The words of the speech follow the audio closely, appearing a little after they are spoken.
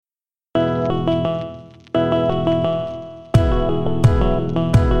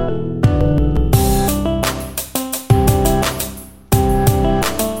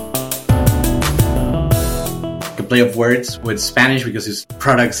play of words with Spanish because it's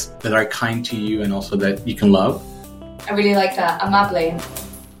products that are kind to you and also that you can love. I really like that. Amable.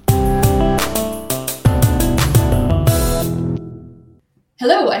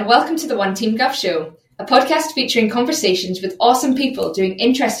 Hello and welcome to the One Team Gov Show, a podcast featuring conversations with awesome people doing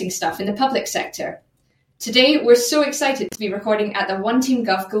interesting stuff in the public sector. Today, we're so excited to be recording at the One Team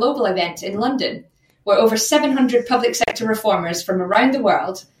Gov Global event in London, where over 700 public sector reformers from around the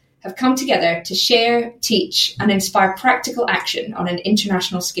world have come together to share, teach, and inspire practical action on an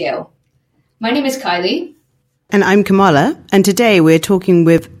international scale. My name is Kylie. And I'm Kamala, and today we're talking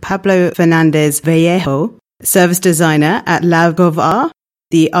with Pablo Fernandez Vallejo, service designer at LabGovR,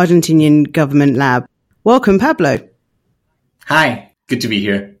 the Argentinian government lab. Welcome, Pablo. Hi, good to be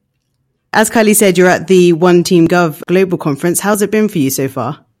here. As Kylie said, you're at the One Team Gov Global Conference. How's it been for you so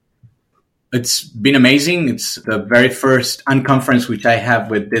far? It's been amazing. It's the very first unconference which I have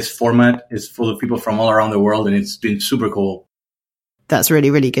with this format. It's full of people from all around the world, and it's been super cool. That's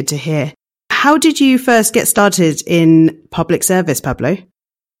really, really good to hear. How did you first get started in public service, Pablo?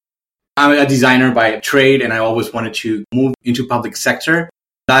 I'm a designer by trade, and I always wanted to move into public sector.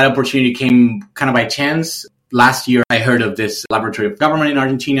 That opportunity came kind of by chance. Last year, I heard of this laboratory of government in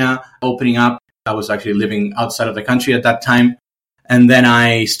Argentina opening up. I was actually living outside of the country at that time. And then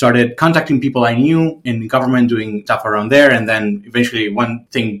I started contacting people I knew in government doing stuff around there. And then eventually one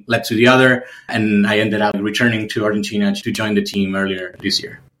thing led to the other. And I ended up returning to Argentina to join the team earlier this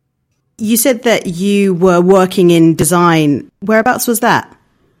year. You said that you were working in design. Whereabouts was that?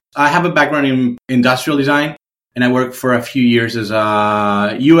 I have a background in industrial design. And I worked for a few years as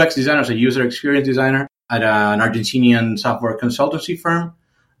a UX designer, as a user experience designer at an Argentinian software consultancy firm.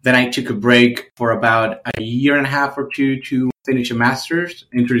 Then I took a break for about a year and a half or two to finish a master's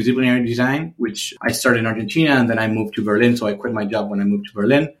in interdisciplinary design, which I started in Argentina, and then I moved to Berlin. So I quit my job when I moved to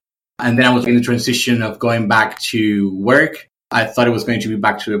Berlin. And then I was in the transition of going back to work. I thought it was going to be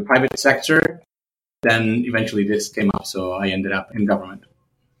back to the private sector. Then eventually this came up, so I ended up in government.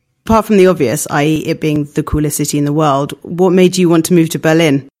 Apart from the obvious, i.e. it being the coolest city in the world, what made you want to move to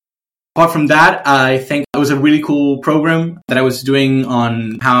Berlin? Apart from that, I think it was a really cool program that I was doing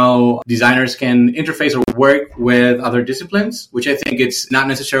on how designers can interface or work with other disciplines, which I think it's not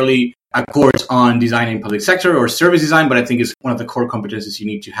necessarily a course on designing public sector or service design, but I think it's one of the core competencies you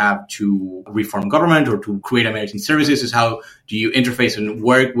need to have to reform government or to create amazing services is how do you interface and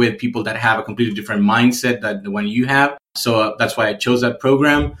work with people that have a completely different mindset than the one you have. So that's why I chose that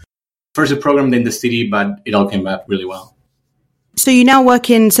program. First a program, then the city, but it all came out really well. So you now work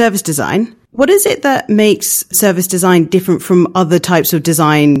in service design. What is it that makes service design different from other types of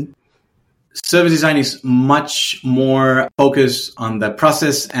design? Service design is much more focused on the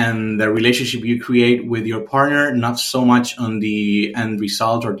process and the relationship you create with your partner, not so much on the end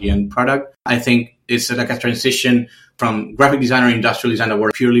result or the end product. I think it's like a transition from graphic design or industrial design that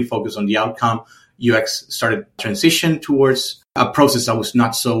were purely focused on the outcome. UX started transition towards a process that was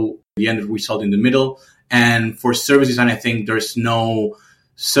not so the end result in the middle. And for service design, I think there's no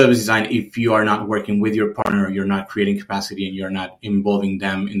service design if you are not working with your partner, you're not creating capacity and you're not involving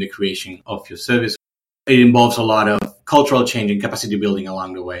them in the creation of your service. It involves a lot of cultural change and capacity building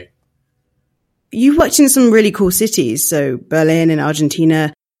along the way. You've worked in some really cool cities, so Berlin and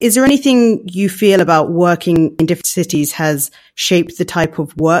Argentina. Is there anything you feel about working in different cities has shaped the type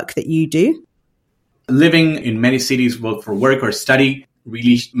of work that you do? Living in many cities, both for work or study,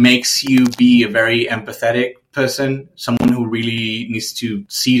 really makes you be a very empathetic person, someone who really needs to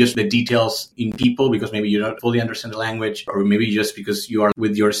see just the details in people because maybe you don't fully understand the language or maybe just because you are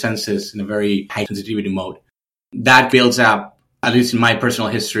with your senses in a very high sensitivity mode. That builds up, at least in my personal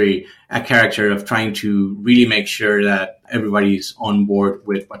history, a character of trying to really make sure that everybody's on board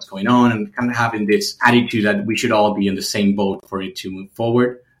with what's going on and kind of having this attitude that we should all be in the same boat for it to move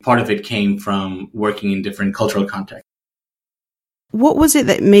forward. Part of it came from working in different cultural contexts. What was it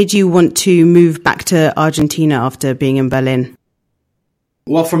that made you want to move back to Argentina after being in Berlin?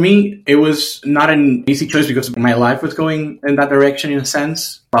 Well, for me, it was not an easy choice because my life was going in that direction in a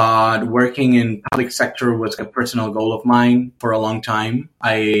sense. But working in public sector was a personal goal of mine for a long time.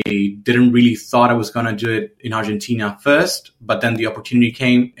 I didn't really thought I was going to do it in Argentina first, but then the opportunity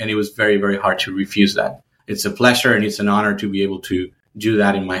came and it was very, very hard to refuse that. It's a pleasure and it's an honor to be able to do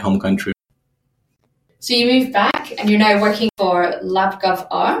that in my home country. So you moved back and you're now working for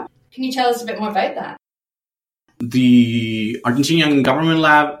LabGovR. Can you tell us a bit more about that? The Argentinian government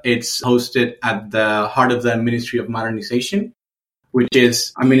lab, it's hosted at the heart of the Ministry of Modernization, which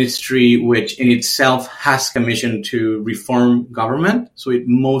is a ministry which in itself has commissioned to reform government. So it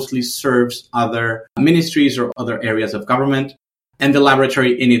mostly serves other ministries or other areas of government. And the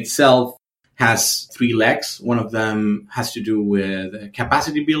laboratory in itself has 3 legs. One of them has to do with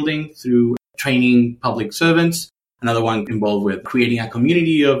capacity building through training public servants. Another one involved with creating a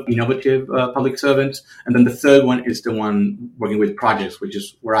community of innovative public servants. And then the third one is the one working with projects, which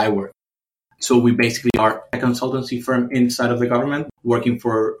is where I work. So we basically are a consultancy firm inside of the government, working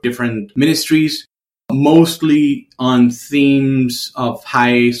for different ministries, mostly on themes of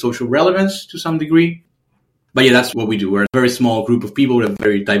high social relevance to some degree. But yeah, that's what we do. We're a very small group of people with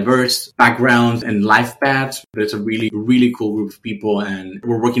very diverse backgrounds and life paths. But it's a really, really cool group of people. And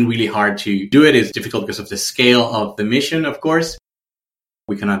we're working really hard to do it. It's difficult because of the scale of the mission, of course.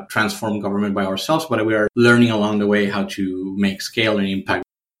 We cannot transform government by ourselves, but we are learning along the way how to make scale and impact.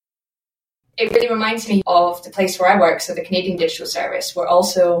 It really reminds me of the place where I work, so the Canadian Digital Service. We're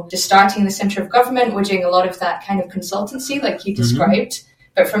also just starting in the centre of government. We're doing a lot of that kind of consultancy like you described.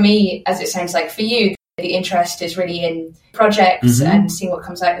 But for me, as it sounds like for you, the interest is really in projects and seeing what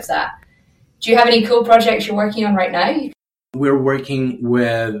comes out of that. Do you have any cool projects you're working on right now? We're working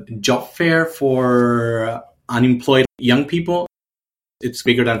with job fair for unemployed young people. It's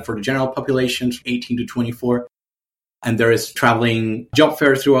bigger than for the general population, 18 to 24. And there is traveling job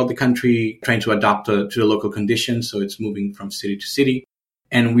fair throughout the country, trying to adapt to the local conditions. So it's moving from city to city.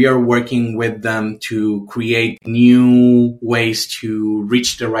 And we are working with them to create new ways to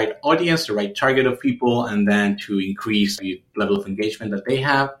reach the right audience, the right target of people, and then to increase the level of engagement that they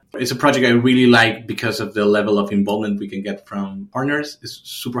have. It's a project I really like because of the level of involvement we can get from partners. It's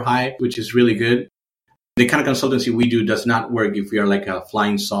super high, which is really good. The kind of consultancy we do does not work if we are like a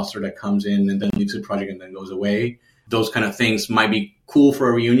flying saucer that comes in and then leaves the project and then goes away. Those kind of things might be cool for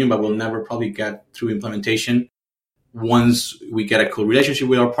a reunion, but we'll never probably get through implementation. Once we get a cool relationship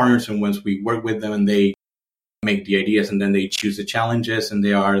with our partners and once we work with them and they make the ideas and then they choose the challenges and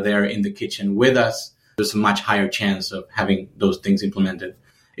they are there in the kitchen with us, there's a much higher chance of having those things implemented.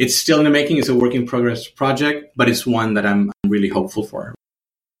 It's still in the making. It's a work in progress project, but it's one that I'm really hopeful for.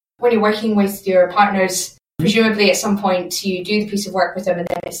 When you're working with your partners, presumably at some point you do the piece of work with them and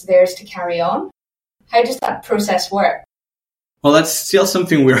then it's theirs to carry on. How does that process work? Well, that's still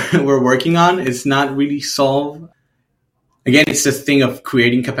something we're working on. It's not really solved. Again, it's a thing of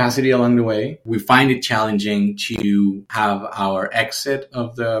creating capacity along the way. We find it challenging to have our exit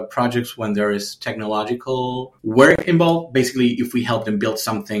of the projects when there is technological work involved. Basically, if we help them build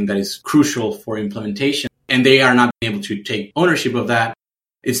something that is crucial for implementation and they are not able to take ownership of that,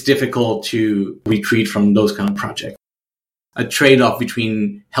 it's difficult to retreat from those kind of projects. A trade-off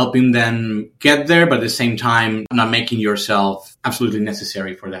between helping them get there, but at the same time, not making yourself absolutely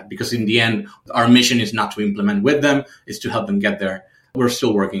necessary for that. Because in the end, our mission is not to implement with them, it's to help them get there. We're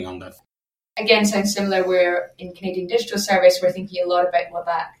still working on that. Again, sounds similar. We're in Canadian Digital Service, we're thinking a lot about what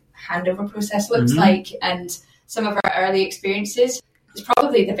that handover process looks like. And some of our early experiences is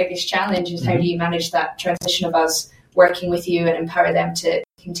probably the biggest challenge is how do you manage that transition of us working with you and empower them to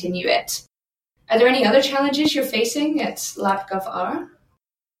continue it. Are there any other challenges you're facing at LabGovR?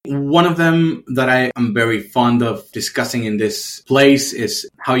 One of them that I am very fond of discussing in this place is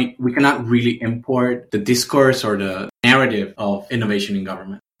how we cannot really import the discourse or the narrative of innovation in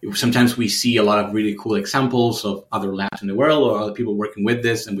government. Sometimes we see a lot of really cool examples of other labs in the world or other people working with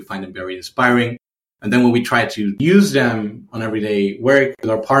this, and we find them very inspiring. And then when we try to use them on everyday work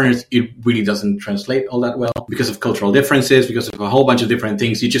with our partners, it really doesn't translate all that well because of cultural differences, because of a whole bunch of different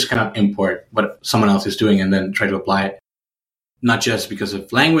things. You just cannot import what someone else is doing and then try to apply it. Not just because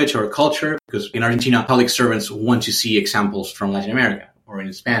of language or culture, because in Argentina, public servants want to see examples from Latin America or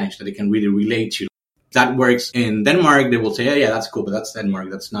in Spanish that they can really relate to. That works in Denmark. They will say, oh, yeah, that's cool, but that's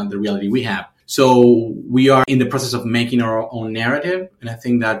Denmark. That's not the reality we have. So we are in the process of making our own narrative. And I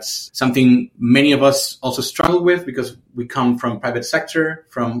think that's something many of us also struggle with because we come from private sector,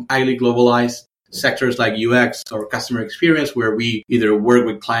 from highly globalized sectors like UX or customer experience, where we either work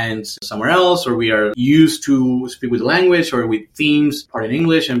with clients somewhere else or we are used to speak with the language or with themes, part in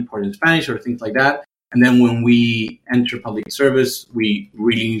English and part in Spanish or things like that. And then when we enter public service, we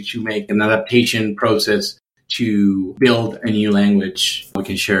really need to make an adaptation process to build a new language we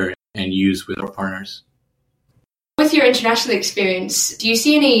can share and use with our partners. With your international experience, do you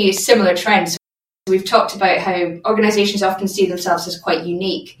see any similar trends? We've talked about how organisations often see themselves as quite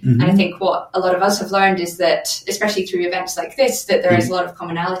unique. And I think what a lot of us have learned is that, especially through events like this, that there is a lot of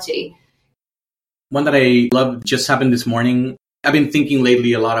commonality. One that I love just happened this morning. I've been thinking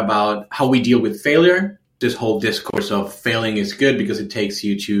lately a lot about how we deal with failure. This whole discourse of failing is good because it takes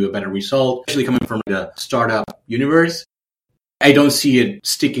you to a better result, especially coming from the startup universe. I don't see it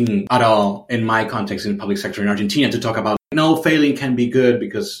sticking at all in my context in the public sector in Argentina to talk about, no, failing can be good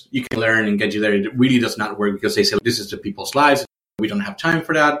because you can learn and get you there. It really does not work because they say, this is the people's lives. We don't have time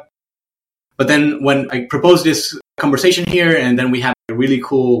for that. But then when I proposed this conversation here, and then we had a really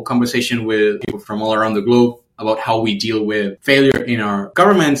cool conversation with people from all around the globe about how we deal with failure in our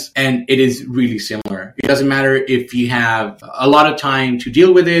governments, and it is really similar. It doesn't matter if you have a lot of time to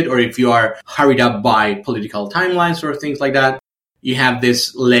deal with it or if you are hurried up by political timelines or things like that. You have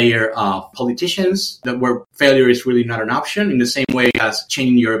this layer of politicians where failure is really not an option, in the same way as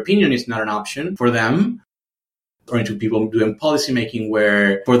changing your opinion is not an option for them. Or into people doing policymaking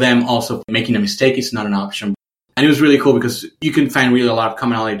where for them also making a mistake is not an option. And it was really cool because you can find really a lot of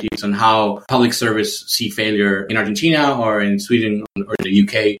commonalities on how public service see failure in Argentina or in Sweden or in the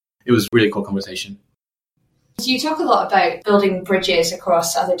UK. It was a really cool conversation. So you talk a lot about building bridges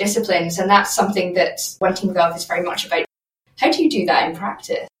across other disciplines, and that's something that One Team Gov is very much about. How do you do that in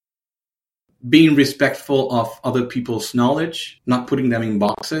practice? Being respectful of other people's knowledge, not putting them in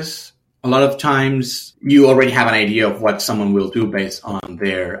boxes. A lot of times you already have an idea of what someone will do based on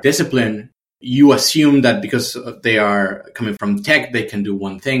their discipline. You assume that because they are coming from tech, they can do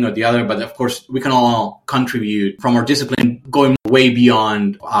one thing or the other. But of course, we can all contribute from our discipline, going way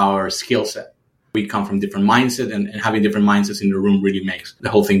beyond our skill set. We come from different mindsets, and having different mindsets in the room really makes the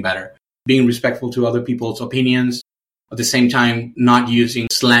whole thing better. Being respectful to other people's opinions, at the same time, not using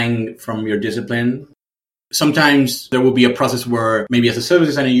slang from your discipline. Sometimes there will be a process where maybe as a service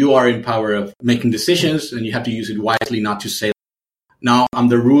designer, you are in power of making decisions and you have to use it wisely, not to say, now I'm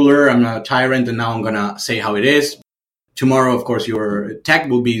the ruler, I'm not a tyrant, and now I'm going to say how it is. Tomorrow, of course, your tech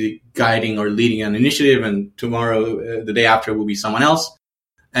will be guiding or leading an initiative, and tomorrow, the day after, will be someone else.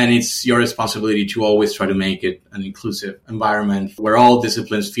 And it's your responsibility to always try to make it an inclusive environment where all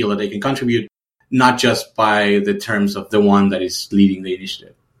disciplines feel that they can contribute, not just by the terms of the one that is leading the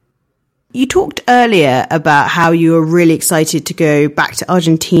initiative. You talked earlier about how you were really excited to go back to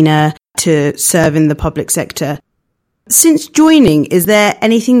Argentina to serve in the public sector. Since joining, is there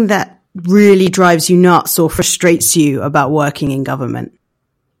anything that really drives you nuts or frustrates you about working in government?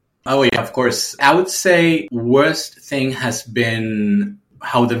 Oh, yeah, of course. I would say worst thing has been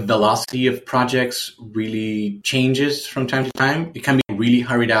how the velocity of projects really changes from time to time. It can be really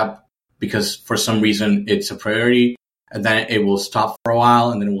hurried up because for some reason it's a priority, and then it will stop for a while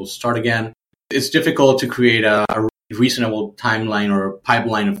and then it will start again. It's difficult to create a reasonable timeline or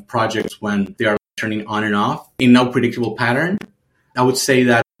pipeline of projects when they are turning on and off in no predictable pattern. I would say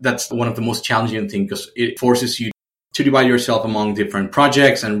that that's one of the most challenging things because it forces you to divide yourself among different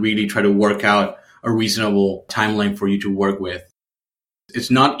projects and really try to work out a reasonable timeline for you to work with. It's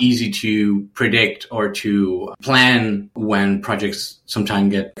not easy to predict or to plan when projects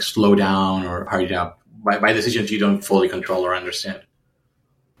sometimes get slowed down or hurried up by decisions you don't fully control or understand.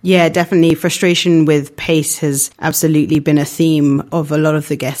 Yeah, definitely. Frustration with pace has absolutely been a theme of a lot of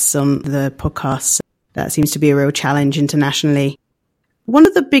the guests on the podcast. That seems to be a real challenge internationally. One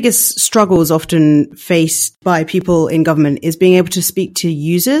of the biggest struggles often faced by people in government is being able to speak to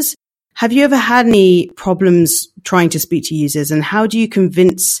users. Have you ever had any problems trying to speak to users, and how do you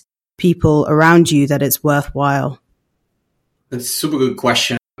convince people around you that it's worthwhile? That's a super good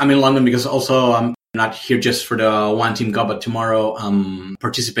question. I'm in London because also I'm not here just for the One Team Gov, but tomorrow I'm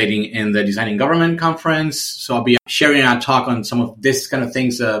participating in the Designing Government conference. So I'll be sharing a talk on some of this kind of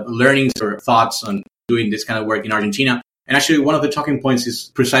things, learnings or thoughts on doing this kind of work in Argentina. And actually, one of the talking points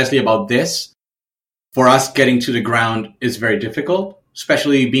is precisely about this. For us, getting to the ground is very difficult,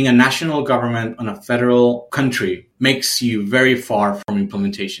 especially being a national government on a federal country makes you very far from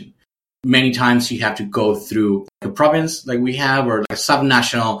implementation. Many times you have to go through a province like we have or like a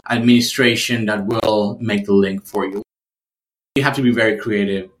subnational administration that will make the link for you. You have to be very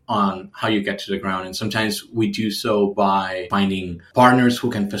creative on how you get to the ground. And sometimes we do so by finding partners who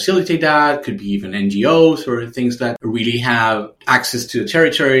can facilitate that. Could be even NGOs or things that really have access to the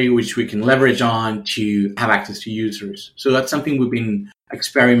territory, which we can leverage on to have access to users. So that's something we've been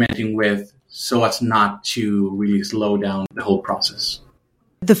experimenting with so as not to really slow down the whole process.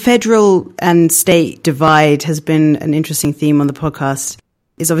 The federal and state divide has been an interesting theme on the podcast.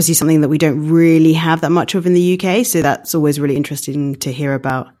 It's obviously something that we don't really have that much of in the UK, so that's always really interesting to hear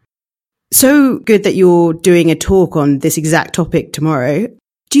about. So good that you're doing a talk on this exact topic tomorrow.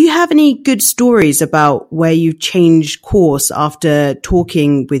 Do you have any good stories about where you changed course after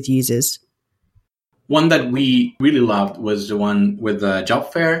talking with users? One that we really loved was the one with the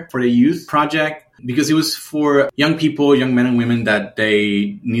job fair for the youth project, because it was for young people, young men and women that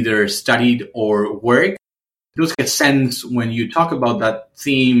they neither studied or worked. It was a sense when you talk about that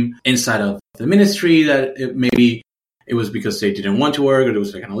theme inside of the ministry that maybe it was because they didn't want to work or it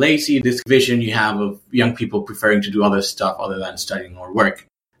was kind of lazy. This vision you have of young people preferring to do other stuff other than studying or work.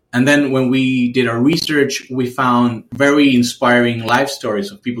 And then when we did our research, we found very inspiring life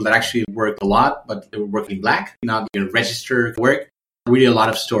stories of people that actually worked a lot, but they were working black, not registered work. Really a lot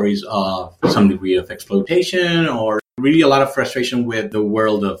of stories of some degree of exploitation or really a lot of frustration with the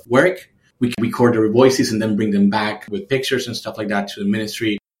world of work. We can record their voices and then bring them back with pictures and stuff like that to the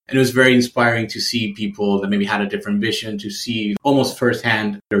ministry. And it was very inspiring to see people that maybe had a different vision, to see almost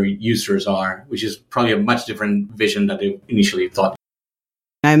firsthand their users are, which is probably a much different vision than they initially thought.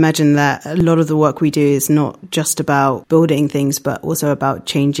 I imagine that a lot of the work we do is not just about building things, but also about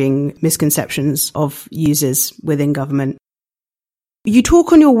changing misconceptions of users within government. You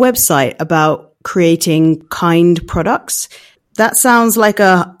talk on your website about creating kind products. That sounds like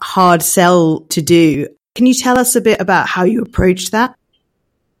a hard sell to do. Can you tell us a bit about how you approach that?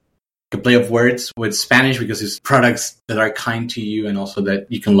 A play of words with Spanish because it's products that are kind to you and also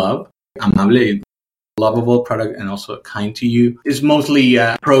that you can love. Amable, lovable product and also kind to you. It's mostly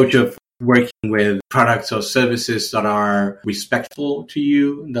an approach of working with products or services that are respectful to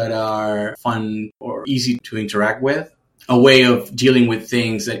you, that are fun or easy to interact with. A way of dealing with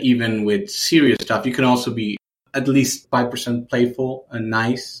things that even with serious stuff, you can also be at least 5% playful and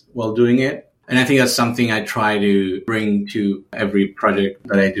nice while doing it. And I think that's something I try to bring to every project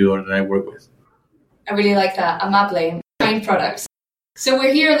that I do or that I work with. I really like that. Amable, kind products. So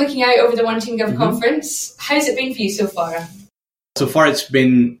we're here looking out over the One Team Gov conference. How's it been for you so far? So far, it's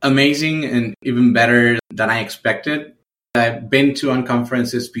been amazing and even better than I expected. I've been to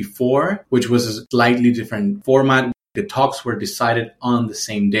conferences before, which was a slightly different format. The talks were decided on the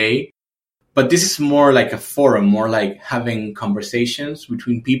same day. But this is more like a forum, more like having conversations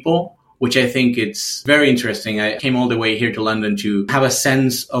between people, which I think it's very interesting. I came all the way here to London to have a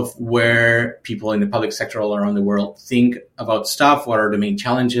sense of where people in the public sector all around the world think about stuff, what are the main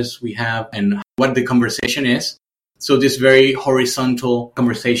challenges we have, and what the conversation is. So this very horizontal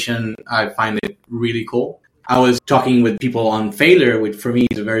conversation, I find it really cool. I was talking with people on failure, which for me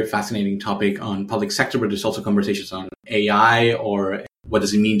is a very fascinating topic on public sector, but there's also conversations on AI or what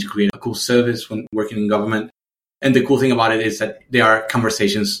does it mean to create a cool service when working in government. And the cool thing about it is that there are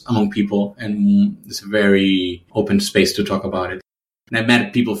conversations among people and it's a very open space to talk about it. And I've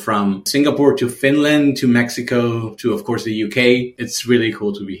met people from Singapore to Finland to Mexico to, of course, the UK. It's really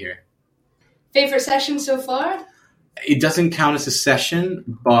cool to be here. Favorite session so far? It doesn't count as a session,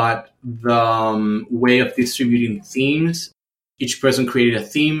 but the way of distributing themes, each person created a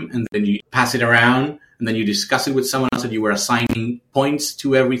theme and then you pass it around and then you discuss it with someone else and you were assigning points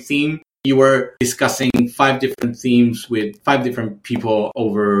to every theme. You were discussing 5 different themes with 5 different people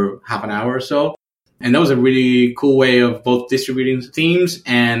over half an hour or so. And that was a really cool way of both distributing themes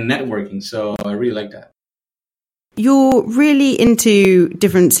and networking. So I really like that. You're really into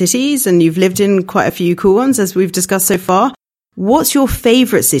different cities and you've lived in quite a few cool ones, as we've discussed so far. What's your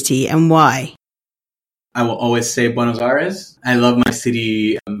favorite city and why? I will always say Buenos Aires. I love my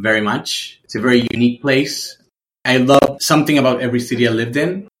city very much. It's a very unique place. I love something about every city I lived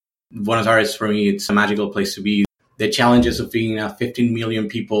in. Buenos Aires, for me, it's a magical place to be. The challenges of being a 15 million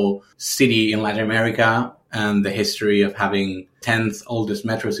people city in Latin America and the history of having 10th oldest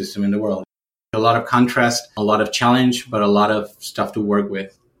metro system in the world. A lot of contrast, a lot of challenge, but a lot of stuff to work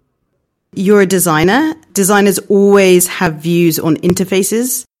with. You're a designer. Designers always have views on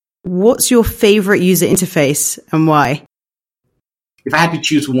interfaces. What's your favorite user interface and why? If I had to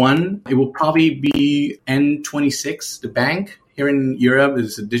choose one, it would probably be N26, the bank. Here in Europe,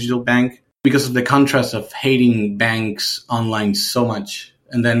 it's a digital bank because of the contrast of hating banks online so much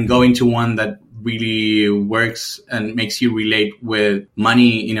and then going to one that really works and makes you relate with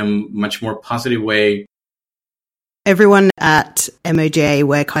money in a much more positive way. Everyone at MOJ,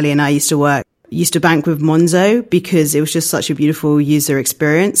 where Kylie and I used to work, used to bank with Monzo because it was just such a beautiful user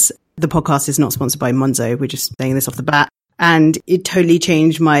experience. The podcast is not sponsored by Monzo. We're just saying this off the bat. And it totally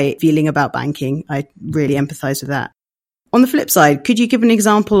changed my feeling about banking. I really empathize with that. On the flip side, could you give an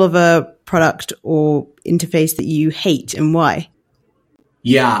example of a product or interface that you hate and why?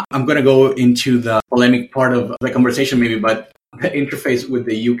 Yeah, I'm going to go into the polemic part of the conversation maybe, but the interface with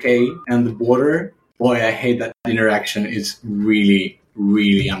the UK and the border, boy, I hate that interaction. It's really,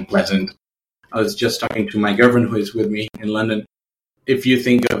 really unpleasant. I was just talking to my girlfriend who is with me in London. If you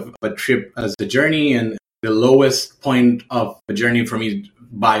think of a trip as a journey, and the lowest point of a journey for me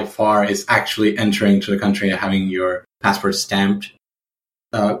by far is actually entering to the country and having your passport stamped.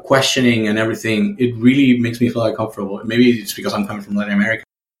 Questioning and everything, it really makes me feel uncomfortable. Maybe it's because I'm coming from Latin America.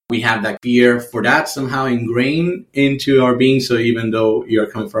 We have that fear for that somehow ingrained into our being. So even though you're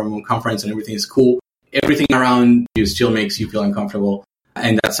coming from a conference and everything is cool, everything around you still makes you feel uncomfortable.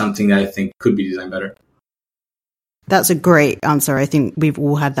 And that's something that I think could be designed better. That's a great answer. I think we've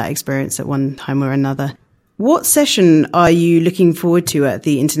all had that experience at one time or another. What session are you looking forward to at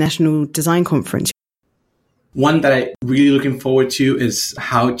the International Design Conference? One that I'm really looking forward to is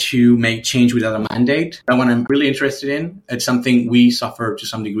how to make change without a mandate. That one I'm really interested in. It's something we suffer to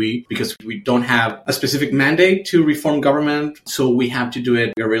some degree because we don't have a specific mandate to reform government. So we have to do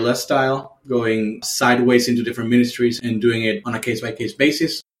it guerrilla style, going sideways into different ministries and doing it on a case-by-case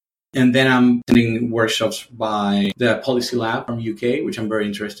basis. And then I'm attending workshops by the Policy Lab from UK, which I'm very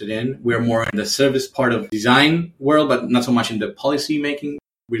interested in. We're more in the service part of design world, but not so much in the policy making.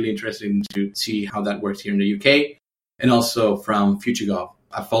 Really interested to see how that works here in the UK. And also from FutureGov.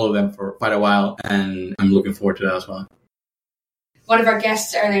 I followed them for quite a while and I'm looking forward to that as well. One of our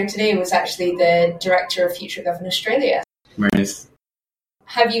guests earlier today was actually the director of FutureGov in Australia. Very nice.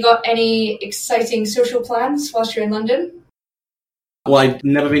 Have you got any exciting social plans whilst you're in London? Well, I've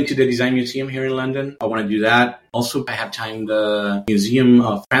never been to the Design Museum here in London. I want to do that. Also, I have time the Museum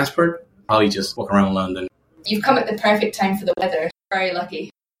of Transport. Probably just walk around London. You've come at the perfect time for the weather. Very lucky.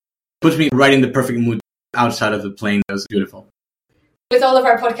 Puts me right in the perfect mood outside of the plane. That was beautiful. With all of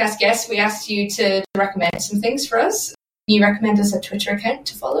our podcast guests, we asked you to recommend some things for us. Can you recommend us a Twitter account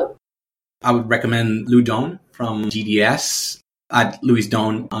to follow? I would recommend Lou Doan from GDS, at Louis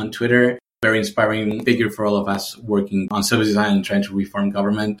Doan on Twitter. Very inspiring figure for all of us working on service design and trying to reform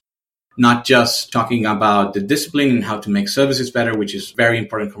government. Not just talking about the discipline and how to make services better, which is a very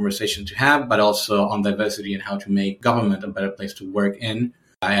important conversation to have, but also on diversity and how to make government a better place to work in.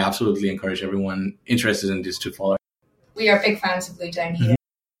 I absolutely encourage everyone interested in this to follow. We are big fans of Lou Doan here.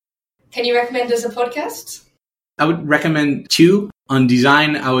 Mm-hmm. Can you recommend us a podcast? I would recommend two. On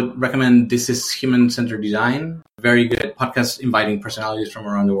design, I would recommend This is Human-Centered Design. Very good podcast inviting personalities from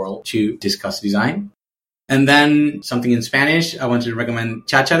around the world to discuss design. And then something in Spanish, I want to recommend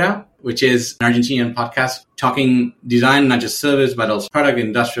Cháchara, which is an Argentinian podcast talking design, not just service, but also product,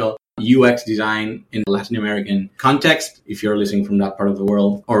 industrial, UX design in the Latin American context. If you're listening from that part of the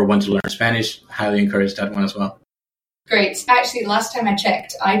world or want to learn Spanish, I highly encourage that one as well. Great. Actually, last time I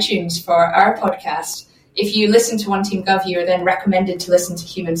checked iTunes for our podcast, if you listen to One Team Gov, you're then recommended to listen to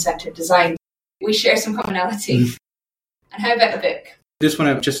Human-Centered Design. We share some commonality. And how about a book? This one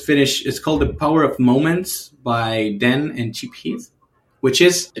I've just finished. It's called The Power of Moments by Den and Chip Heath, which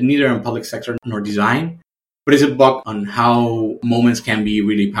is neither in public sector nor design, but it's a book on how moments can be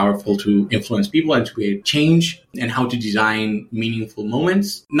really powerful to influence people and to create change and how to design meaningful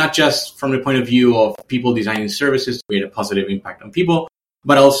moments, not just from the point of view of people designing services to create a positive impact on people,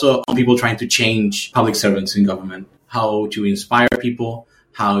 but also on people trying to change public servants in government, how to inspire people,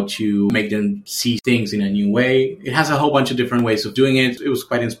 how to make them see things in a new way. It has a whole bunch of different ways of doing it. It was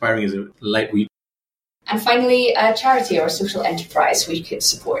quite inspiring as a light read. And finally, a charity or social enterprise we could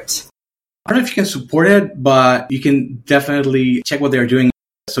support. I don't know if you can support it, but you can definitely check what they're doing.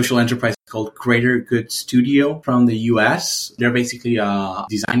 A social enterprise called Greater Good Studio from the US. They're basically a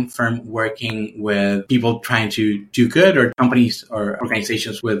design firm working with people trying to do good, or companies or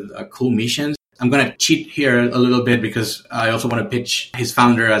organizations with cool missions. I'm going to cheat here a little bit because I also want to pitch his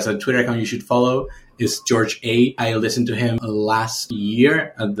founder as a Twitter account you should follow. Is George A. I listened to him last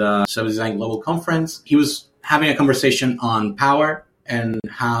year at the Service Design Global Conference. He was having a conversation on power and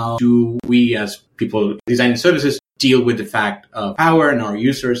how do we as people designing services deal with the fact of power and our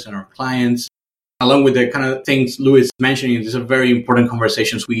users and our clients. Along with the kind of things Louis is mentioning, these are very important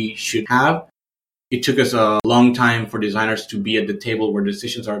conversations we should have. It took us a long time for designers to be at the table where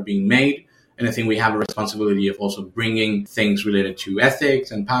decisions are being made. And I think we have a responsibility of also bringing things related to ethics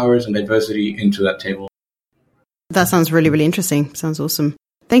and powers and diversity into that table. That sounds really, really interesting. Sounds awesome.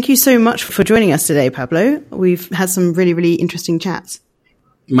 Thank you so much for joining us today, Pablo. We've had some really, really interesting chats.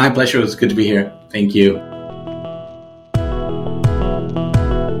 My pleasure. It was good to be here. Thank you.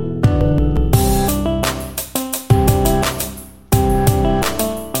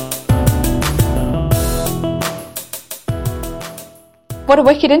 What a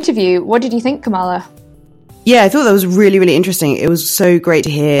wicked interview. What did you think, Kamala? Yeah, I thought that was really, really interesting. It was so great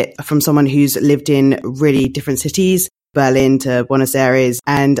to hear from someone who's lived in really different cities, Berlin to Buenos Aires.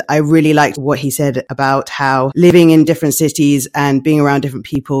 And I really liked what he said about how living in different cities and being around different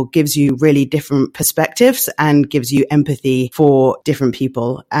people gives you really different perspectives and gives you empathy for different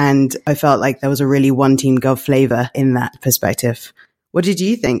people. And I felt like there was a really One Team Gov flavor in that perspective. What did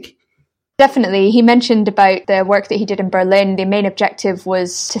you think? Definitely. He mentioned about the work that he did in Berlin. The main objective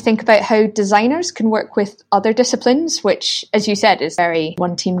was to think about how designers can work with other disciplines, which, as you said, is very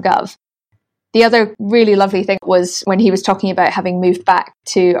One Team Gov. The other really lovely thing was when he was talking about having moved back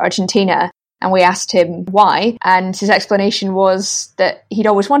to Argentina, And we asked him why. And his explanation was that he'd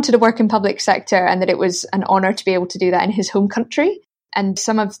always wanted to work in public sector and that it was an honour to be able to do that in his home country. And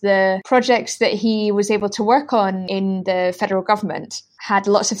some of the projects that he was able to work on in the federal government had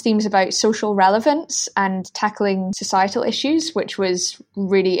lots of themes about social relevance and tackling societal issues, which was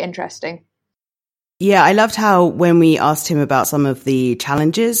really interesting. Yeah, I loved how when we asked him about some of the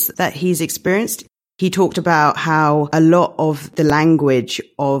challenges that he's experienced, he talked about how a lot of the language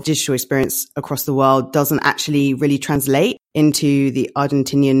of digital experience across the world doesn't actually really translate into the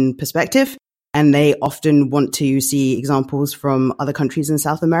Argentinian perspective. And they often want to see examples from other countries in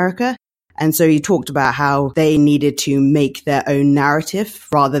South America. And so he talked about how they needed to make their own narrative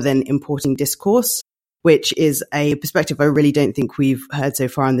rather than importing discourse, which is a perspective I really don't think we've heard so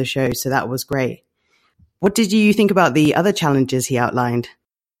far on the show. So that was great. What did you think about the other challenges he outlined?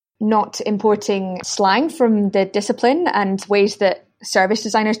 Not importing slang from the discipline and ways that service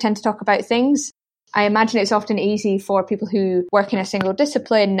designers tend to talk about things. I imagine it's often easy for people who work in a single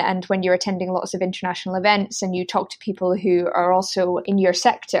discipline, and when you're attending lots of international events and you talk to people who are also in your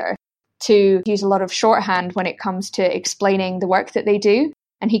sector, to use a lot of shorthand when it comes to explaining the work that they do.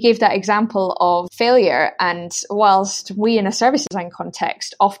 And he gave that example of failure. And whilst we in a service design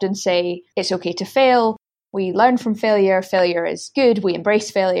context often say it's okay to fail, we learn from failure, failure is good, we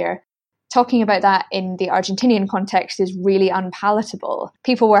embrace failure. Talking about that in the Argentinian context is really unpalatable.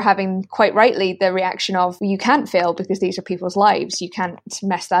 People were having, quite rightly, the reaction of, you can't fail because these are people's lives. You can't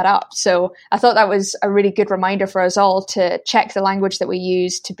mess that up. So I thought that was a really good reminder for us all to check the language that we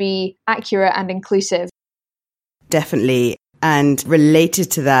use to be accurate and inclusive. Definitely. And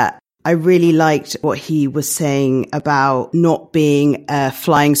related to that, I really liked what he was saying about not being a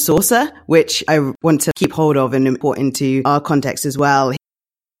flying saucer, which I want to keep hold of and important to our context as well.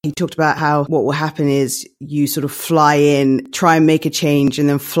 He talked about how what will happen is you sort of fly in, try and make a change, and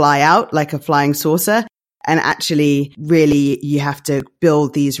then fly out like a flying saucer. And actually, really, you have to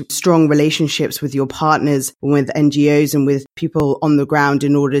build these strong relationships with your partners, with NGOs and with people on the ground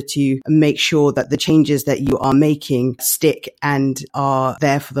in order to make sure that the changes that you are making stick and are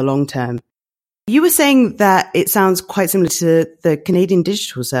there for the long term. You were saying that it sounds quite similar to the Canadian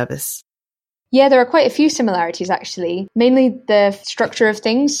Digital Service. Yeah, there are quite a few similarities, actually, mainly the structure of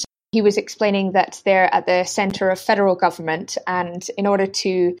things. He was explaining that they're at the centre of federal government, and in order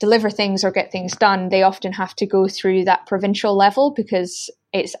to deliver things or get things done, they often have to go through that provincial level because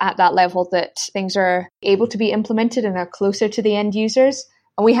it's at that level that things are able to be implemented and are closer to the end users.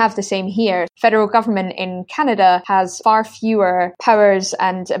 And we have the same here. Federal government in Canada has far fewer powers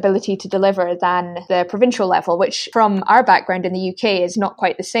and ability to deliver than the provincial level, which from our background in the UK is not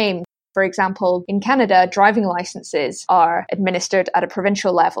quite the same. For example, in Canada, driving licenses are administered at a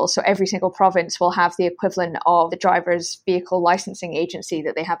provincial level. So every single province will have the equivalent of the driver's vehicle licensing agency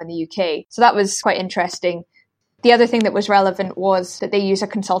that they have in the UK. So that was quite interesting. The other thing that was relevant was that they use a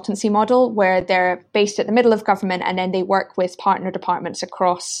consultancy model where they're based at the middle of government and then they work with partner departments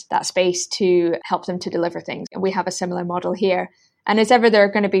across that space to help them to deliver things. And we have a similar model here. And as ever, there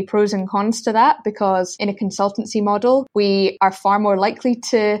are going to be pros and cons to that because in a consultancy model, we are far more likely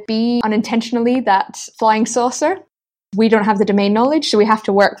to be unintentionally that flying saucer. We don't have the domain knowledge, so we have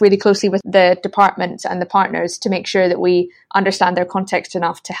to work really closely with the departments and the partners to make sure that we understand their context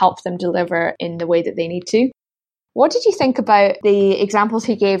enough to help them deliver in the way that they need to. What did you think about the examples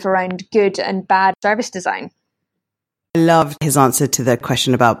he gave around good and bad service design? I loved his answer to the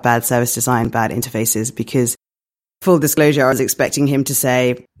question about bad service design, bad interfaces, because full disclosure, I was expecting him to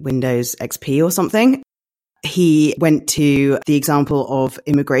say Windows XP or something. He went to the example of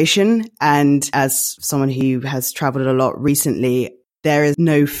immigration. And as someone who has traveled a lot recently, there is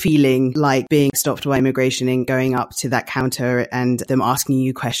no feeling like being stopped by immigration and going up to that counter and them asking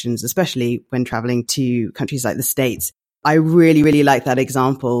you questions, especially when traveling to countries like the States. I really, really like that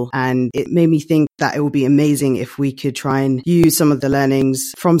example. And it made me think that it would be amazing if we could try and use some of the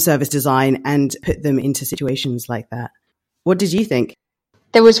learnings from service design and put them into situations like that. What did you think?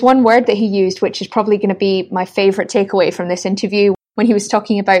 There was one word that he used, which is probably going to be my favourite takeaway from this interview, when he was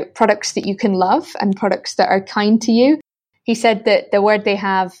talking about products that you can love and products that are kind to you. He said that the word they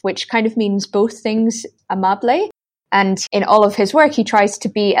have, which kind of means both things, amable, and in all of his work, he tries to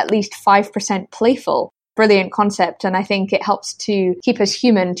be at least 5% playful. Brilliant concept. And I think it helps to keep us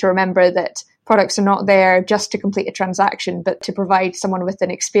human, to remember that products are not there just to complete a transaction, but to provide someone with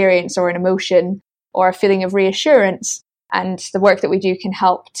an experience or an emotion or a feeling of reassurance. And the work that we do can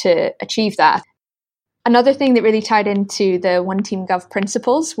help to achieve that. Another thing that really tied into the One Team Gov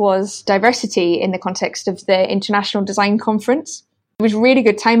principles was diversity in the context of the International Design Conference. It was really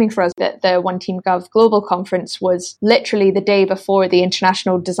good timing for us that the One Team Gov Global Conference was literally the day before the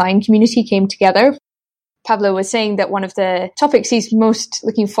international design community came together. Pablo was saying that one of the topics he's most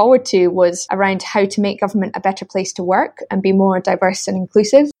looking forward to was around how to make government a better place to work and be more diverse and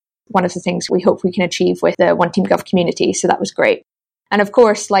inclusive. One of the things we hope we can achieve with the One Team Gov community. So that was great. And of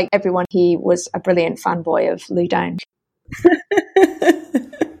course, like everyone, he was a brilliant fanboy of Lou Down.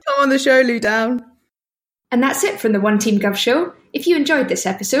 Come on the show, Lou Down. And that's it from the One Team Gov show. If you enjoyed this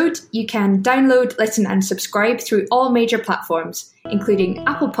episode, you can download, listen and subscribe through all major platforms, including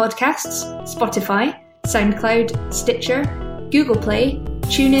Apple Podcasts, Spotify, SoundCloud, Stitcher, Google Play,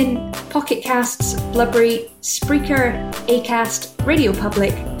 TuneIn, Pocket Casts, Blubbery, Spreaker, Acast, Radio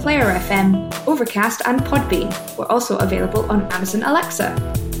Public, Player FM, Overcast and Podbean. We're also available on Amazon Alexa.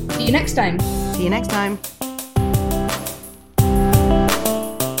 See you next time. See you next time.